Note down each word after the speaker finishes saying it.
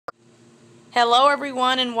Hello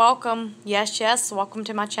everyone and welcome. Yes, welcome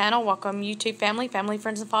to my channel. Welcome YouTube family,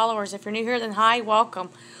 friends, and followers. If you're new here, then hi, welcome.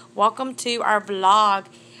 Welcome to our vlog.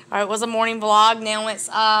 It was a morning vlog. Now it's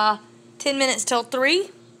 10 minutes till 3.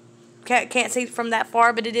 Can't see from that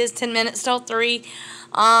far, but it is 10 minutes till 3.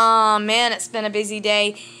 Man, it's been a busy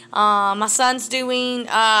day. My son's doing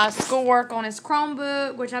schoolwork on his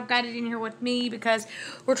Chromebook, which I've got it in here with me because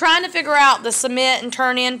we're trying to figure out the submit and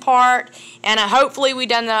turn in part. And hopefully we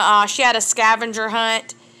done the, she had a scavenger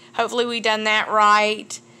hunt. Hopefully we done that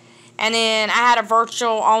right. And then I had a virtual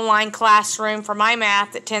online classroom for my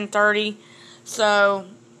math at 10:30. So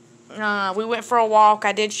we went for a walk.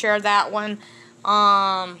 I did share that one.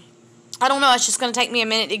 I don't know, it's just going to take me a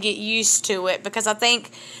minute to get used to it because I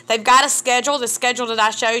think they've got a schedule, the schedule that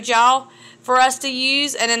I showed y'all for us to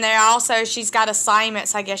use, and then she's got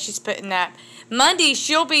assignments, I guess she's putting that. Monday,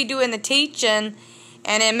 she'll be doing the teaching,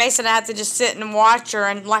 and then Mason and I have to just sit and watch her,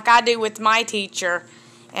 and like I do with my teacher,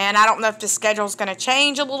 and I don't know if the schedule's going to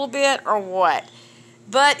change a little bit or what.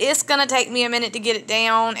 But it's going to take me a minute to get it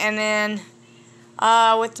down, and then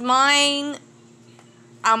with mine,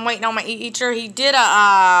 I'm waiting on my teacher. He did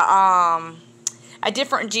a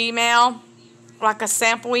different Gmail, like a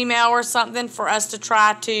sample email or something for us to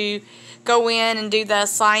try to go in and do the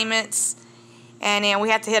assignments. And then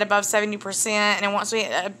we have to hit above 70%. And then once we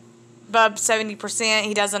hit above 70%,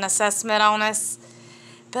 he does an assessment on us.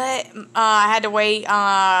 But I had to wait.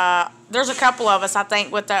 There's a couple of us, I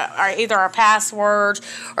think, with either our passwords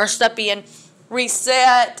or stuff being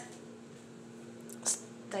reset.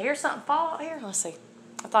 Did I hear something fall out here? Let's see.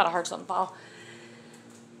 I thought I heard something fall.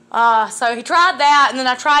 So he tried that, and then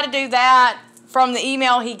I tried to do that from the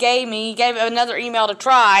email he gave me. He gave another email to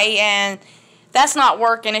try, and that's not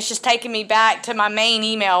working. It's just taking me back to my main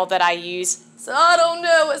email that I use. So I don't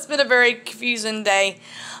know. It's been a very confusing day.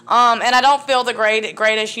 And I don't feel the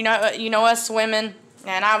greatest. You know us women,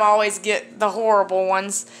 and I always get the horrible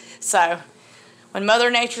ones. So when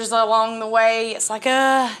Mother Nature's along the way, it's like,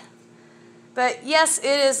 But yes,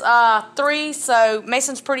 it is 3, so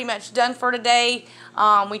Mason's pretty much done for today.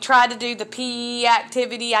 We tried to do the PE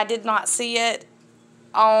activity. I did not see it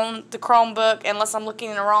on the Chromebook unless I'm looking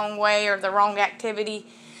in the wrong way or the wrong activity.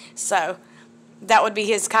 So that would be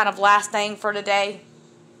his kind of last thing for today.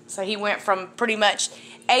 So he went from pretty much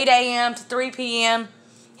 8 a.m. to 3 p.m.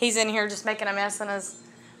 He's in here just making a mess in his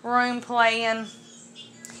room playing.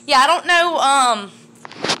 Yeah, I don't know,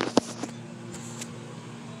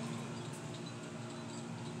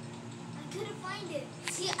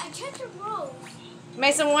 I checked the rows.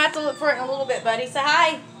 Mason, we'll have to look for it in a little bit, buddy. Say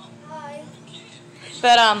hi. Hi.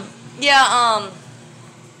 But yeah,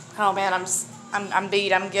 oh man, I'm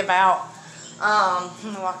beat. I'm give out. I'm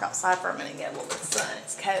gonna walk outside for a minute and get a little bit of sun.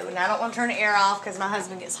 It's cold, and I don't want to turn the air off because my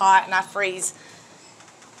husband gets hot and I freeze.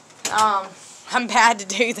 I'm bad to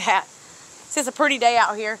do that. It's a pretty day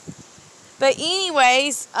out here. But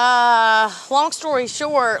anyways, long story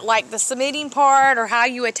short, like the submitting part or how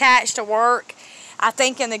you attach to work, I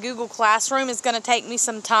think in the Google Classroom is going to take me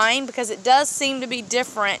some time because it does seem to be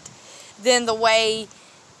different than the way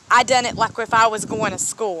I done it like if I was going to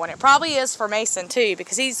school. And it probably is for Mason too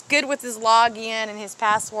because he's good with his login and his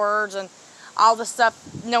passwords and all the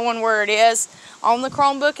stuff, knowing where it is on the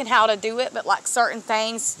Chromebook and how to do it. But like certain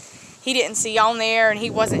things he didn't see on there and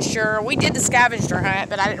he wasn't sure. We did the scavenger hunt,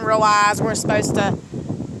 but I didn't realize we're supposed to,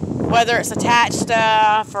 whether it's attached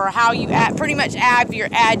stuff or how you pretty much add your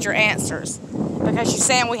answers. Because she's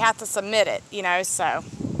saying we have to submit it, you know, so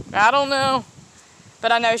I don't know.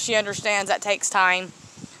 But I know she understands that takes time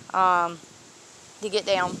to get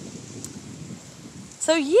down.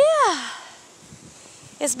 So, yeah.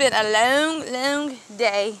 It's been a long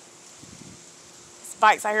day.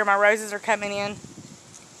 Spikes, I hear my roses are coming in.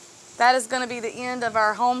 That is going to be the end of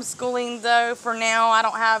our homeschooling, though, for now. I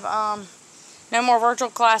don't have no more virtual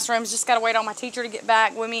classrooms. Just got to wait on my teacher to get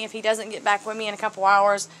back with me. If he doesn't get back with me in a couple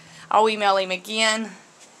hours, I'll email him again.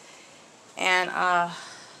 And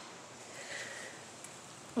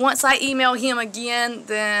once I email him again,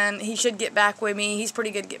 then he should get back with me. He's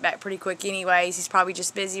pretty good to get back pretty quick anyways. He's probably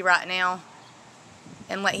just busy right now.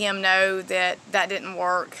 And let him know that that didn't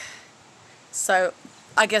work. So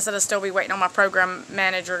I guess I'll still be waiting on my program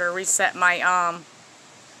manager to reset my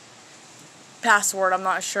password. I'm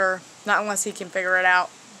not sure. Not unless he can figure it out.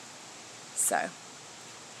 So.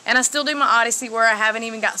 And I still do my Odyssey where I haven't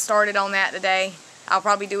even got started on that today. I'll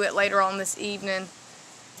probably do it later on this evening.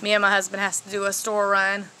 Me and my husband has to do a store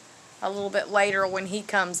run a little bit later when he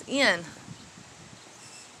comes in.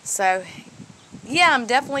 So, yeah, I'm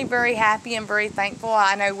definitely very happy and very thankful.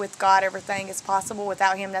 I know with God everything is possible.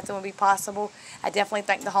 Without Him, nothing would be possible. I definitely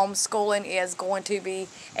think the homeschooling is going to be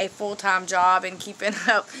a full-time job, and keeping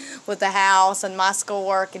up with the house and my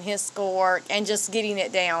schoolwork and his schoolwork and just getting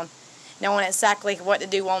it down, knowing exactly what to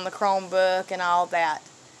do on the Chromebook and all that.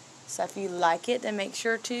 So if you like it, then make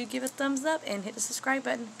sure to give a thumbs up and hit the subscribe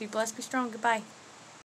button. Be blessed, be strong. Goodbye.